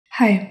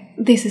Hi,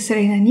 this is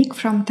Nick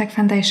from Tech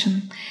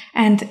Foundation,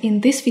 and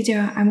in this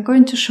video I'm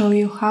going to show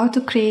you how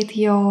to create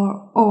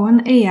your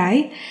own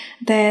AI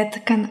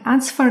that can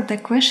answer the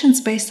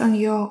questions based on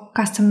your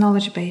custom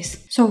knowledge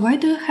base. So why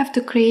do you have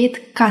to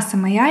create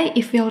custom AI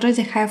if we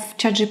already have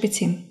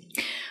ChatGPT?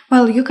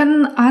 Well, you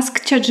can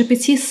ask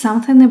ChatGPT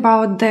something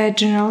about the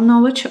general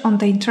knowledge on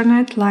the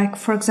internet, like,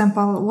 for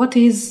example, what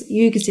is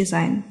UX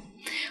design?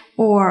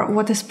 Or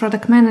what is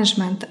product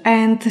management,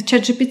 and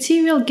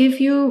ChatGPT will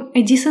give you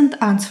a decent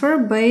answer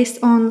based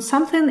on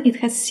something it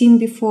has seen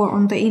before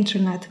on the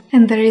internet.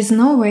 And there is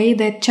no way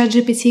that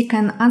ChatGPT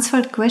can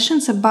answer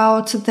questions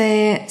about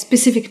the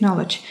specific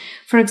knowledge.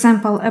 For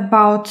example,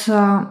 about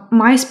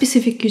my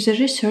specific user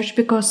research,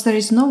 because there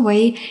is no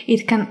way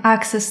it can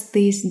access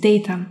this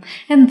data.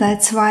 And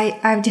that's why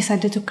I've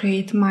decided to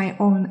create my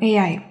own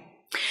AI.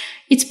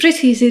 It's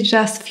pretty easy,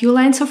 just few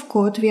lines of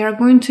code. We are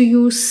going to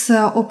use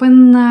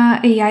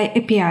OpenAI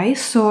API,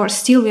 so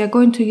still we are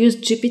going to use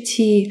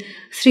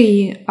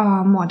GPT-3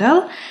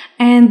 model,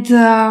 and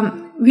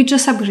we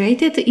just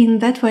upgrade it in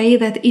that way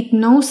that it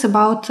knows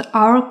about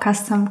our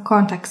custom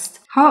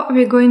context. How are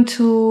we going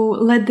to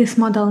let this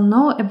model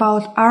know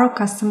about our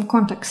custom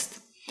context?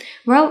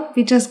 Well,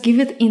 we just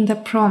give it in the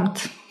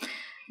prompt.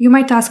 You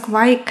might ask,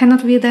 why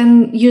cannot we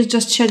then use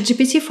just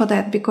ChatGPT for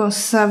that?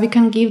 Because we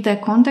can give the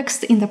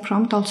context in the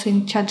prompt also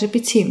in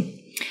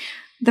ChatGPT.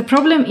 The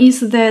problem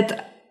is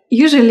that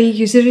usually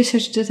user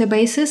research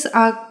databases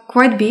are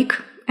quite big,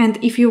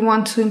 and if you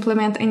want to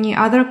implement any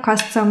other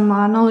custom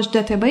knowledge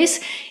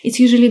database, it's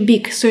usually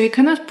big, so you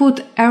cannot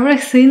put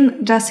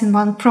everything just in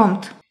one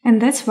prompt. And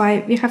that's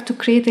why we have to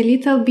create a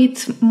little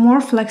bit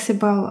more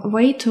flexible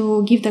way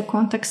to give the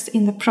context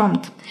in the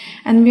prompt.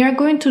 And we are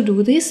going to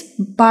do this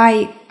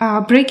by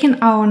breaking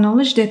our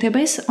knowledge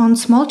database on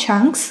small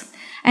chunks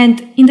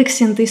and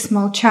indexing these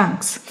small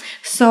chunks.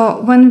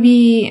 So when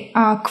we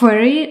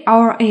query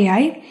our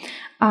AI,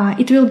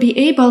 it will be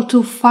able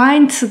to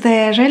find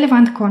the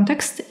relevant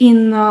context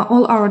in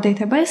all our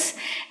database,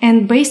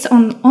 and based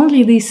on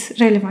only this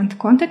relevant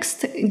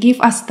context,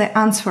 give us the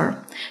answer.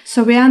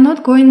 So we are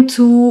not going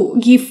to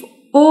give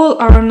all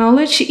our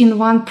knowledge in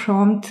one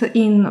prompt,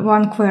 in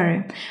one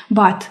query,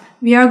 but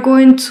we are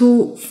going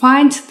to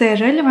find the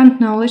relevant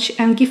knowledge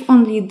and give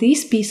only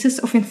these pieces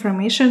of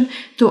information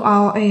to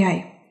our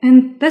AI.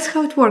 And that's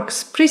how it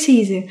works, pretty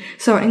easy.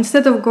 So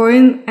instead of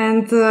going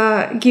and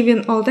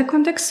giving all the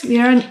context,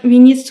 we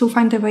need to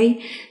find a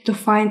way to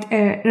find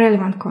a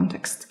relevant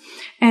context.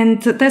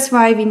 And that's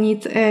why we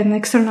need an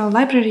external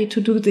library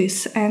to do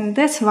this. And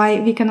that's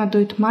why we cannot do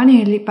it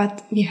manually,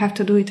 but we have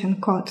to do it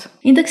in code.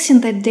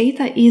 Indexing that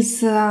data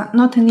is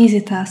not an easy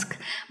task,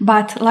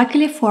 but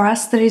luckily for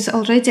us, there is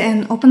already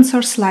an open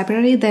source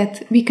library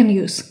that we can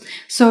use.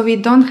 So we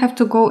don't have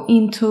to go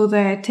into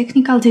the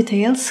technical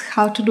details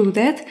how to do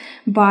that,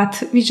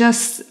 but we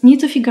just need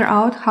to figure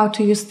out how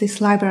to use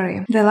this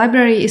library. The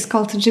library is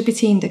called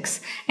GPTIndex,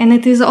 and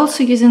it is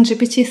also using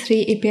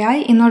GPT-3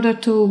 API in order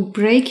to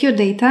break your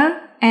data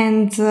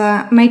and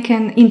make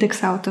an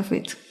index out of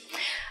it.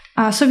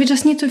 So we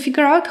just need to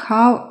figure out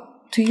how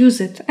to use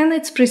it. And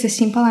it's pretty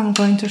simple. I'm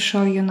going to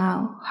show you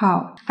now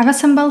how. I've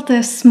assembled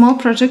a small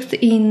project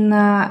in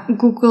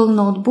Google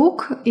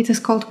Notebook. It is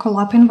called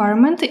Collab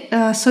Environment.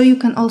 So you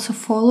can also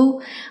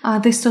follow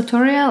this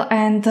tutorial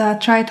and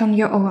try it on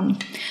your own.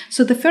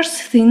 So the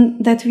first thing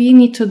that we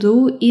need to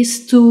do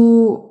is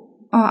to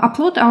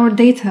upload our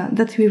data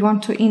that we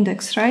want to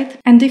index, right?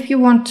 And if you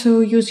want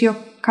to use your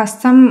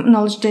custom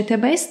knowledge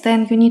database,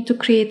 then you need to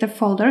create a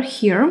folder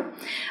here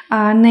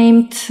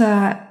named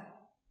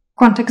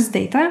context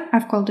data.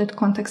 I've called it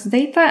context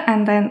data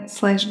and then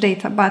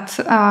 /data, but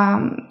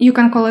you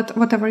can call it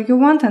whatever you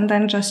want and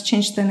then just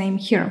change the name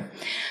here.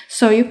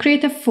 So you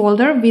create a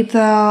folder with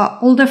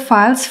all the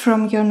files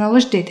from your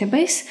knowledge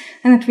database,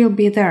 and it will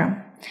be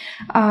there.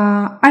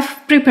 I've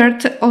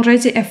prepared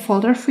already a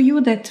folder for you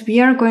that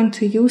we are going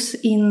to use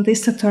in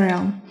this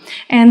tutorial.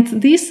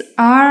 And these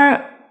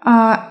are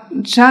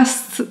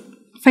just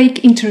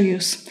fake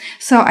interviews.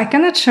 So I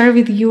cannot share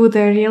with you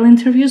the real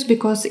interviews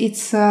because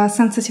it's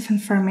sensitive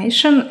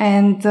information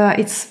and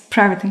it's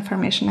private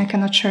information. I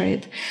cannot share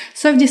it.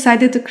 So I've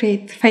decided to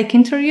create fake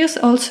interviews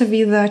also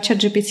with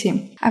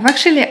ChatGPT. I've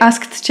actually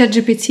asked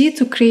ChatGPT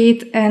to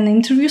create an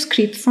interview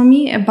script for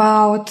me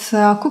about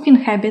cooking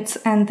habits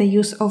and the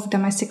use of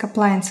domestic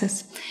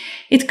appliances.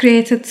 It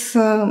created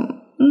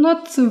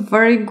not a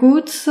very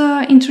good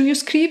interview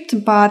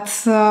script, but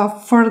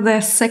for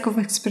the sake of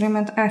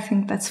experiment, I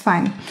think that's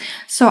fine.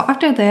 So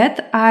after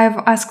that, I've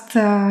asked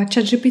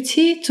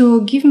ChatGPT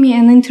to give me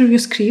an interview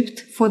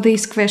script for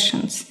these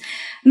questions.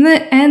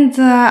 And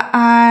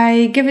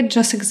I gave it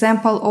just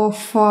example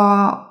of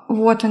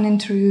what an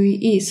interview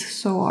is.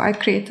 So I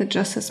created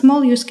just a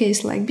small use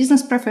case like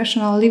business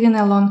professional living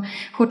alone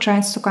who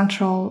tries to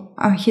control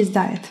his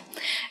diet.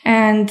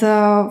 And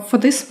for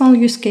this small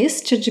use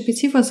case,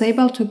 ChatGPT was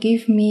able to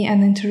give me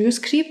an interview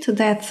script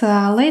that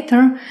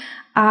later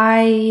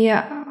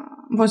I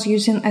was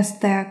using as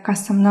the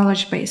custom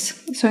knowledge base.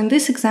 So in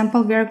this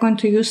example, we are going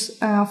to use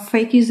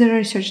fake user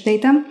research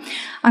data.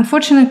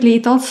 Unfortunately,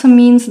 it also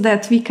means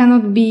that we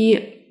cannot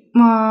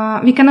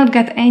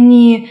get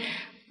any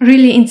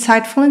really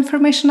insightful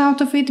information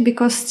out of it,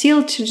 because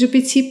still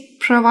GPT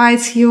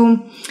provides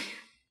you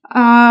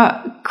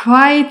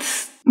quite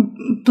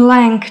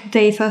blank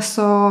data,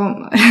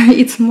 so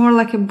it's more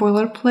like a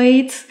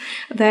boilerplate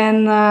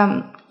than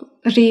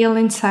real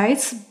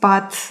insights,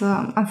 but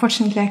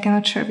unfortunately I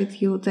cannot share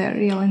with you the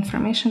real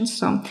information,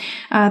 so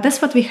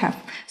that's what we have.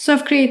 So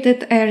I've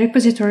created a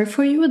repository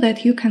for you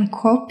that you can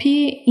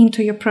copy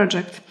into your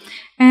project,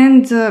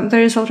 and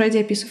there is already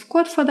a piece of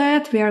code for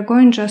that. We are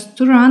going just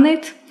to run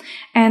it,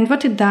 and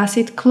what it does,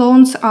 it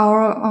clones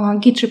our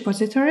Git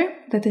repository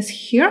that is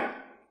here,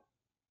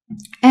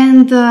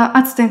 and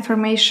adds the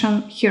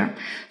information here.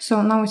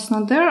 So now it's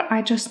not there,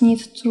 I just need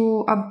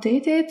to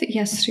update it.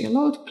 Yes,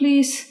 reload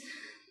please.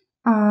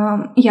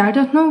 Yeah, I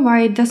don't know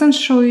why it doesn't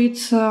show it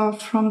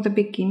from the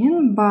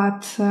beginning,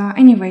 but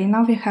anyway,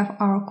 now we have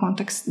our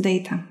context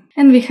data.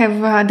 And we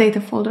have a data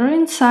folder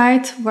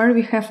inside where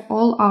we have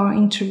all our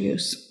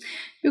interviews.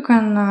 You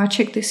can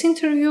check these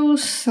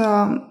interviews,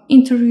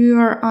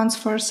 interviewer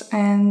answers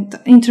and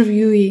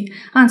interviewee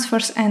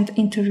answers and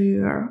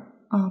interviewer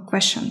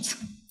questions.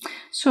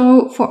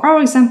 So for our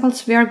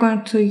examples, we are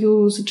going to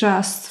use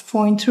just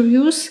 4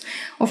 interviews.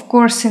 Of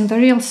course, in the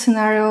real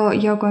scenario,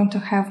 you're going to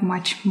have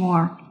much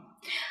more.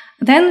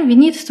 Then we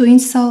need to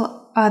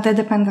install the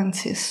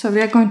dependencies. So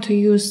we are going to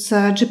use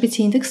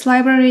GPTIndex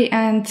library,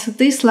 and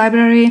this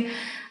library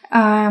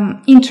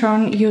in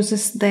turn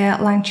uses the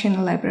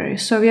Langchain library.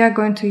 So we are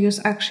going to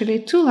use actually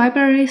 2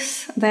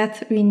 libraries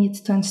that we need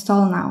to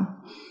install now.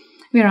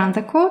 We run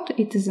the code,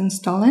 it is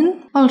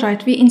installing.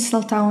 Alright, we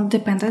installed our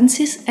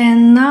dependencies,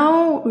 and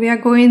now we are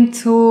going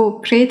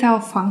to create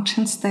our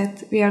functions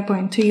that we are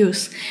going to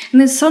use.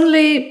 And it's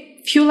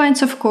only few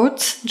lines of code,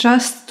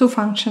 just 2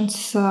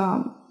 functions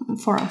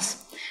for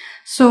us.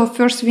 So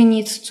first we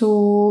need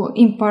to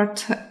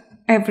import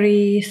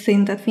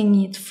everything that we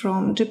need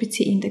from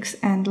GPTIndex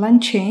and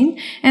Langchain.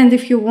 And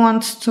if you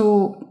want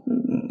to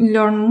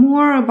learn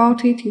more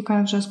about it, you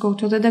can just go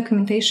to the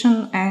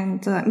documentation,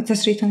 and it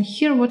is written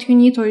here what you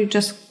need, or you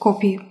just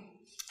copy.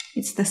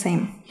 It's the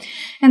same.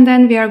 And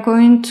then we are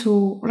going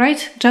to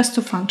write just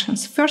 2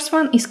 functions. First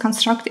one is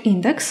construct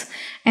index,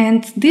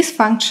 and these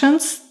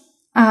functions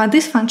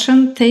this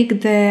function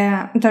take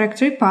the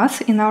directory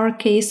path. In our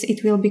case,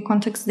 it will be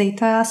context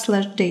data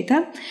 /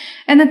 data,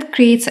 and it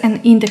creates an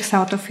index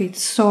out of it.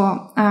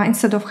 So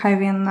instead of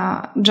having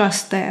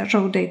just the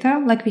raw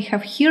data like we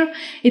have here,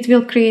 it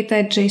will create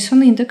a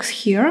JSON index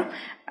here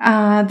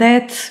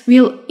that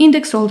will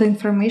index all the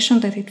information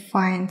that it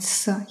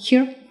finds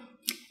here.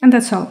 And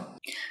that's all.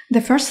 The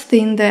first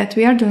thing that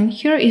we are doing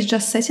here is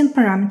just setting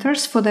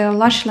parameters for the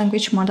large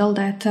language model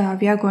that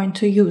we are going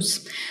to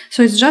use.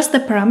 So it's just the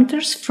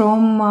parameters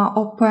from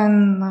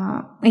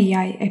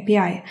OpenAI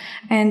API.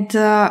 And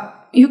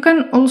you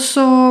can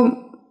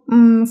also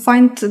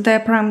find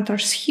the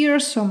parameters here,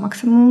 so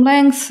maximum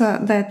length,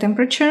 the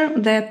temperature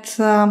that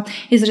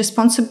is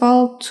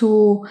responsible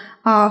to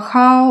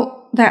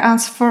how the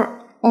answer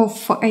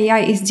of AI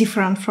is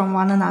different from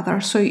one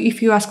another. So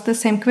if you ask the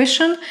same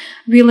question,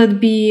 will it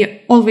be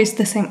always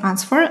the same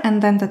answer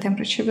and then the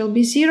temperature will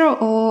be 0,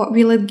 or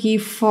will it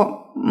give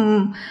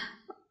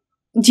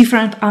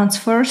different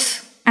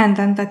answers and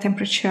then the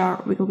temperature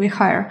will be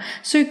higher?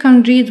 So you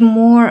can read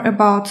more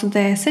about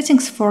the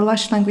settings for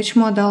large language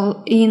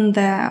model in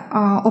the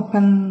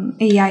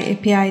OpenAI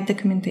API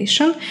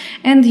documentation,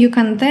 and you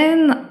can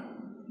then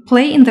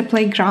play in the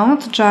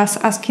playground, just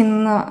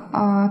asking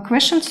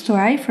questions to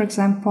AI, for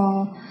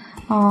example,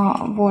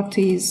 what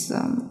is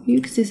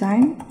UX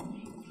design,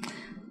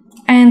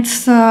 and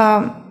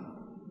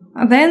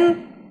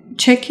then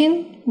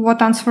checking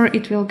what answer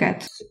it will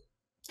get.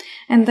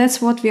 And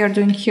that's what we are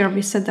doing here.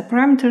 We set the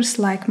parameters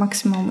like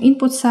maximum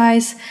input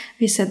size,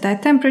 we set the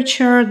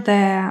temperature,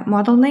 the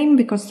model name,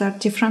 because there are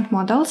different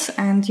models,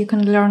 and you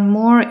can learn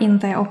more in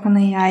the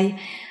OpenAI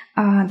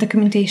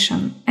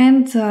documentation,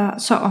 and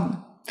so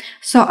on.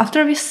 So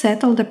after we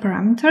set all the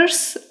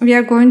parameters, we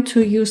are going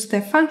to use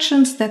the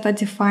functions that are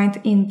defined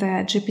in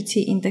the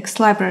GPTIndex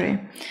library.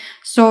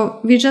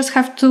 So we just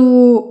have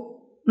to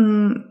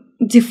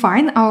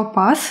define our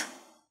path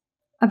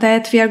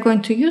that we are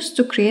going to use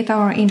to create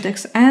our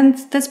index, and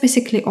that's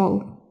basically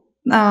all.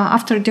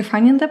 After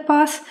defining the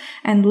path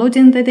and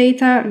loading the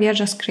data, we are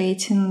just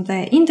creating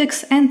the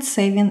index and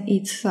saving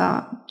it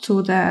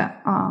to the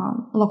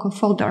local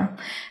folder.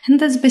 And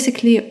that's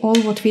basically all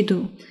what we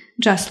do.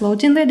 Just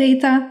loading the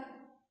data,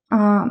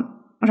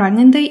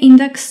 running the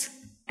index,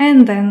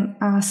 and then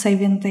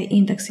saving the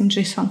index in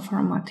JSON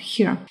format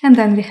here. And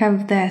then we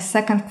have the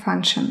second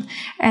function.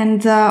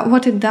 And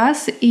what it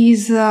does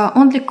is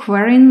only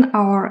querying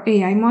our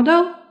AI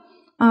model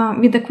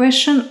with the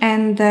question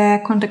and the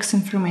context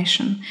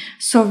information.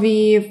 So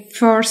we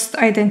first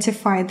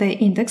identify the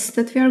index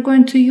that we are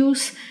going to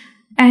use,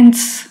 and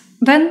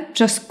then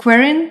just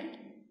querying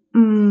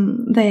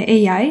the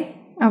AI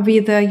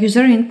with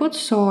user input.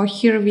 So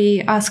here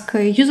we ask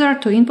a user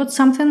to input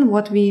something,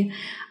 what we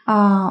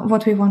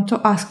want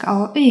to ask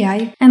our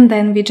AI, and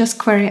then we just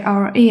query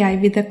our AI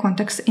with the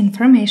context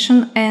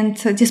information and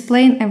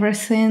displaying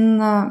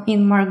everything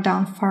in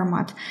Markdown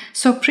format.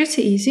 So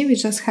pretty easy. We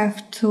just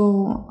have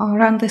to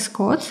run this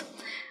code.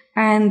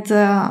 And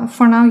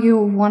for now you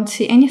won't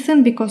see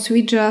anything because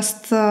we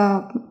just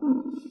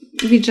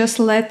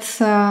let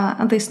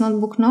this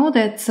notebook know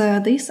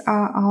that these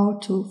are our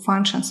two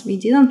functions. We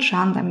didn't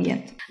run them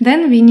yet.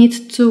 Then we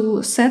need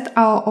to set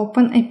our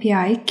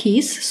OpenAPI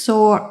keys.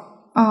 So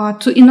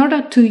in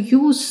order to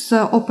use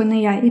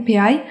OpenAI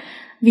API,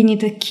 we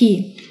need a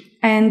key.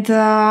 And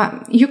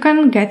you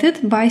can get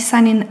it by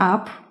signing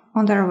up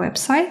on their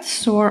website.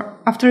 So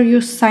after you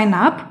sign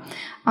up,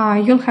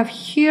 you'll have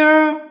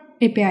here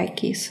API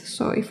keys.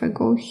 So if I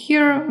go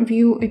here,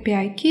 view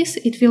API keys,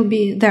 it will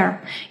be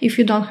there. If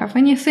you don't have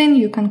anything,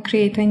 you can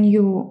create a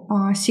new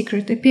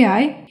secret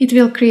API. It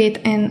will create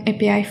an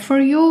API for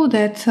you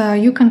that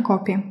you can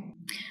copy.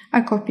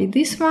 I copy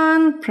this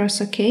one, press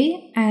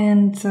OK,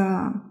 and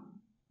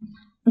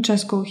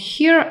just go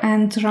here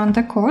and run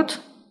the code.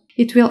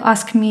 It will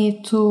ask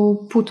me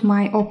to put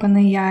my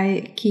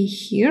OpenAI key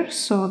here.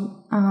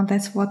 So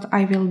that's what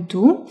I will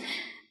do.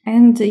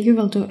 And you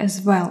will do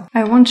as well.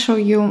 I won't show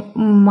you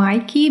my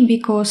key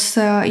because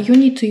you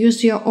need to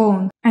use your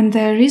own. And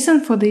the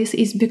reason for this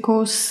is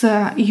because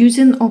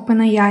using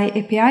OpenAI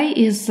API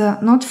is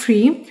not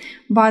free,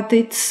 but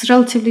it's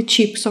relatively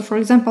cheap. So for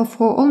example,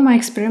 for all my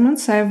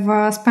experiments,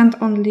 I've spent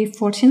only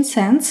 14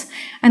 cents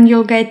and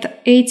you'll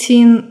get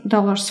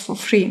 $18 for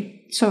free.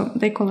 So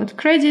they call it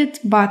credit,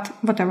 but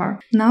whatever.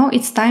 Now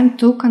it's time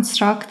to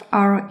construct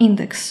our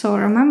index. So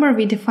remember,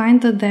 we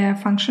defined the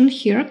function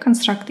here,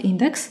 construct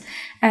index,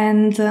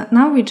 and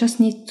now we just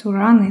need to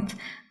run it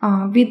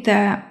with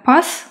the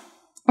path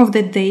of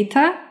the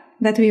data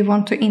that we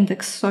want to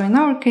index. So in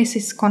our case,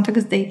 it's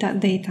context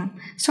data.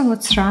 So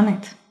let's run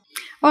it.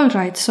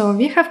 Alright, so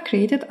we have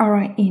created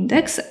our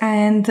index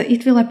and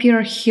it will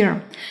appear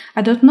here.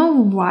 I don't know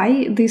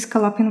why this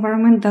collab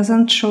environment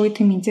doesn't show it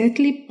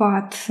immediately,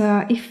 but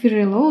if we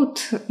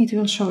reload, it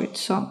will show it.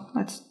 So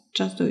let's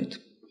just do it.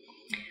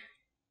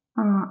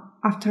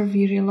 After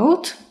we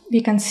reload,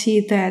 we can see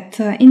that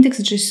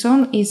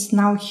index.json is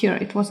now here.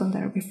 It wasn't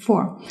there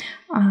before.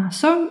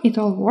 So it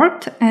all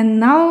worked. And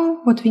now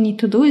what we need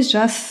to do is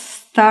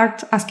just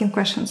start asking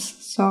questions.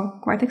 So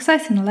quite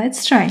exciting.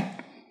 Let's try.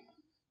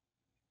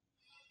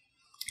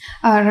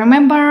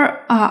 Remember,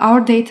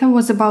 our data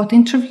was about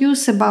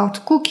interviews,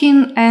 about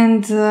cooking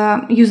and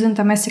using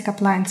domestic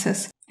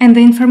appliances. And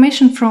the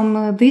information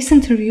from these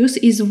interviews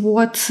is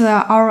what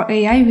our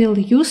AI will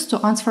use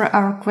to answer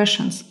our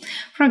questions.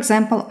 For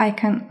example, I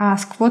can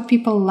ask what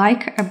people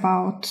like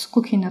about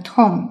cooking at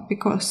home,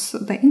 because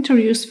the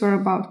interviews were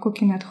about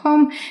cooking at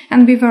home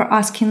and we were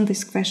asking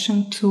this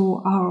question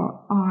to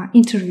our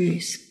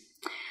interviewees.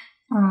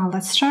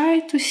 Let's try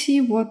to see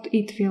what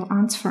it will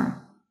answer.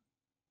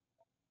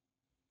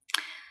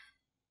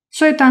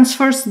 So it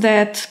answers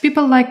that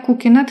people like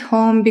cooking at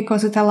home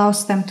because it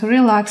allows them to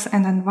relax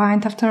and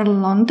unwind after a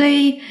long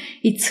day.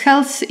 It's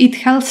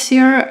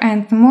healthier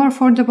and more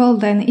affordable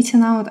than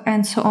eating out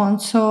and so on.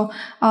 So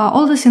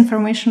all this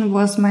information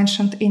was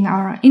mentioned in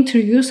our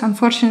interviews.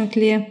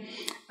 Unfortunately,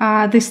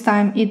 this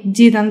time it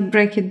didn't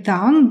break it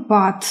down,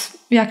 but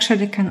we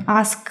actually can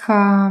ask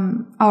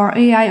our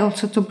AI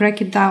also to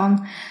break it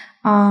down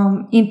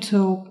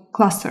into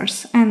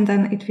clusters, and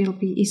then it will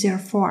be easier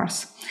for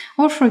us.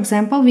 Or for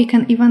example, we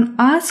can even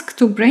ask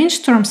to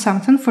brainstorm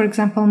something, for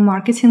example,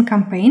 marketing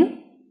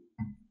campaign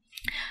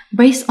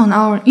based on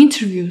our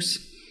interviews,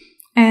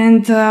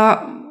 and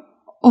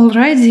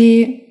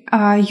already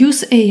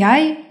use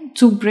AI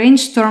to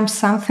brainstorm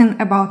something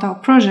about our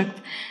project.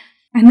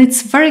 And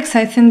it's very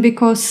exciting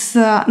because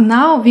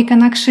now we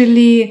can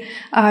actually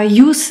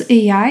use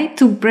AI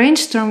to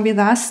brainstorm with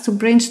us, to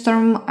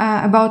brainstorm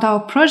about our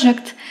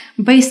project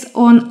based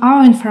on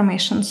our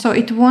information. So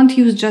it won't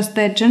use just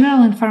the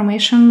general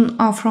information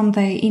from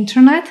the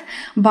internet,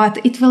 but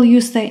it will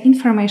use the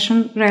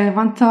information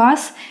relevant to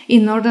us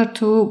in order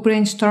to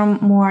brainstorm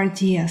more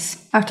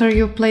ideas. After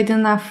you played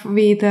enough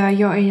with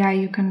your AI,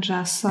 you can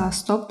just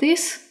stop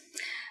this.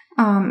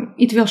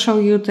 It will show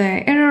you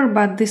the error,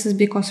 but this is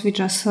because we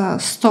just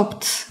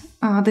stopped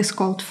this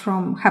code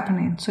from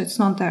happening. So it's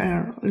not the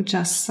error,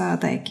 just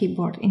the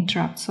keyboard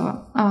interrupt.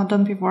 So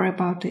don't be worried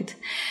about it.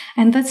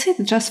 And that's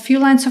it, just few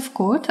lines of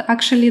code.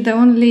 Actually, the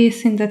only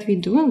thing that we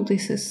do,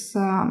 this is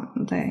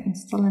the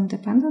installing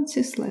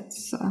dependencies.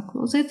 Let's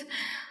close it.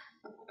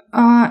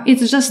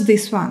 It's just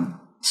this one.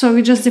 So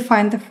we just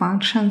define the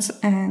functions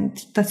and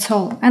that's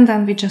all. And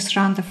then we just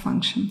run the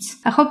functions.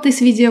 I hope this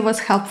video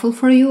was helpful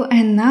for you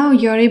and now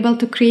you're able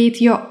to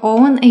create your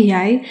own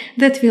AI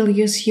that will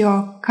use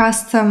your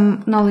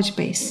custom knowledge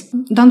base.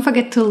 Don't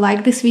forget to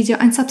like this video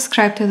and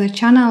subscribe to the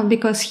channel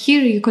because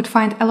here you could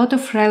find a lot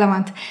of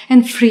relevant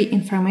and free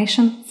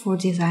information for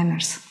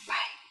designers.